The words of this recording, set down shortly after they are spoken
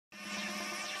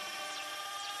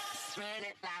Run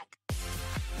it back.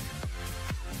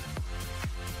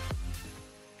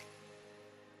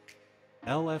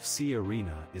 AEL FC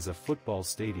Arena is a football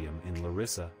stadium in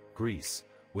Larisa, Greece,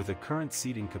 with a current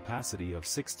seating capacity of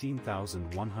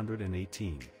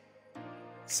 16,118.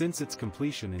 Since its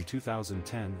completion in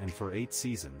 2010 and for 8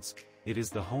 seasons, it is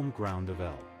the home ground of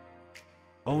AEL.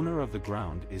 Owner of the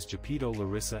ground is Gipedo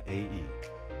Larissa A.E.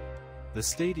 The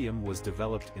stadium was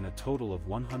developed in a total of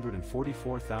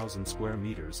 144,000 square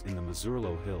meters in the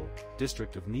Mezourlo Hill,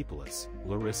 district of Neapolis,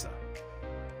 Larissa.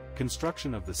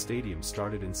 Construction of the stadium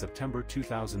started in September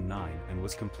 2009 and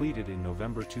was completed in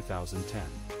November 2010.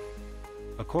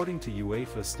 According to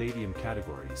UEFA stadium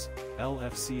categories, AEL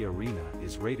FC Arena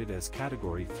is rated as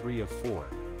Category 3 of 4,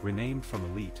 renamed from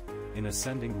Elite, in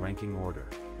ascending ranking order.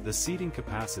 The seating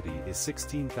capacity is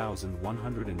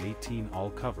 16,118 all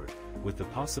covered, with the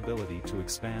possibility to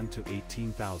expand to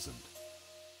 18,000.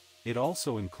 It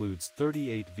also includes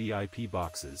 38 VIP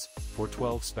boxes, for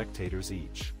 12 spectators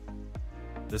each.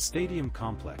 The stadium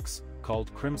complex,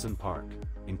 called Crimson Park,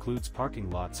 includes parking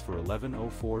lots for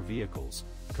 1104 vehicles,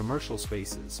 commercial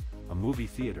spaces, a movie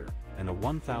theater, and a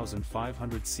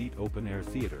 1,500-seat open-air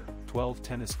theater, 12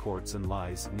 tennis courts and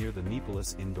lies near the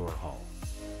Neapolis Indoor Hall.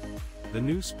 The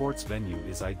new sports venue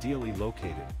is ideally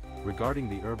located, regarding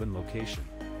the urban location,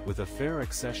 with a fair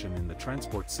accession in the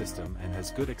transport system and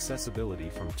has good accessibility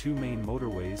from 2 main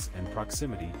motorways and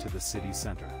proximity to the city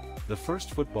center. The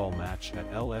first football match at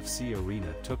AEL FC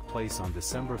Arena took place on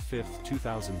December 5,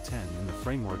 2010 in the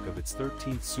framework of its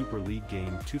 13th Super League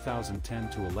game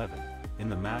 2010-11, in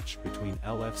the match between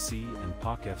AEL FC and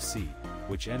PAOK FC,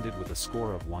 which ended with a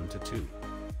score of 1-2.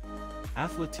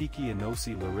 Athletiki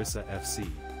Enosi Larisa F.C.,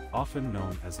 often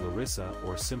known as Larisa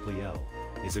or simply AEL,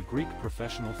 is a Greek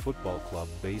professional football club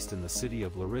based in the city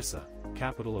of Larisa,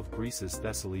 capital of Greece's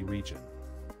Thessaly region.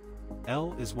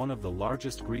 AEL is one of the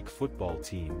largest Greek football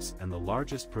teams and the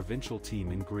largest provincial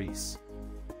team in Greece.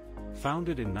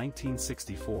 Founded in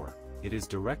 1964, it is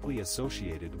directly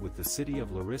associated with the city of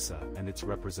Larisa and its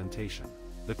representation.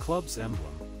 The club's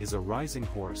emblem is a rising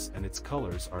horse and its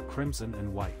colors are crimson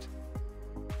and white.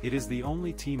 It is the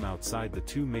only team outside the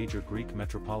 2 major Greek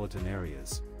metropolitan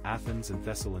areas, Athens and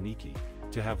Thessaloniki,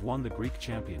 to have won the Greek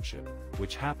championship,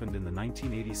 which happened in the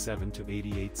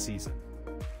 1987-88 season.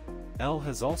 AEL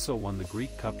has also won the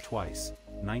Greek Cup twice,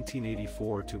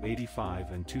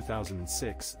 1984-85 and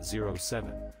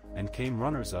 2006-07, and came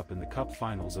runners-up in the Cup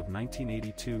finals of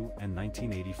 1982 and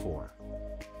 1984.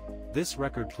 This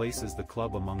record places the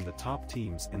club among the top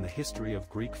teams in the history of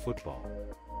Greek football.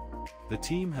 The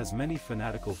team has many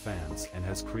fanatical fans and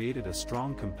has created a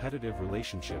strong competitive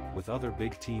relationship with other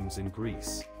big teams in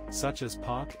Greece, such as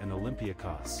PAOK and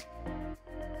Olympiakos.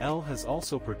 AEL has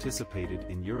also participated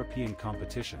in European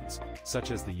competitions,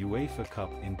 such as the UEFA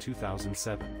Cup in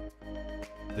 2007.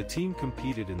 The team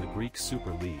competed in the Greek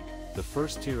Super League, the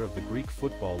first tier of the Greek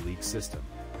Football League system,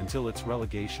 until its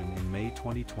relegation in May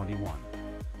 2021.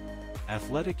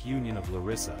 Athletic Union of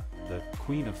Larissa, the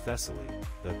Queen of Thessaly,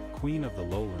 the Queen of the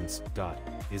Lowlands,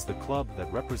 is the club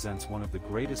that represents one of the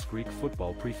greatest Greek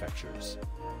football prefectures.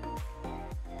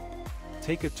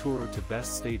 Take a tour to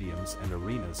best stadiums and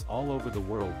arenas all over the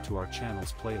world to our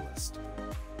channel's playlist.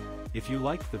 If you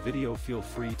liked the video, feel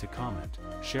free to comment,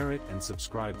 share it and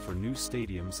subscribe for new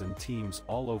stadiums and teams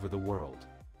all over the world.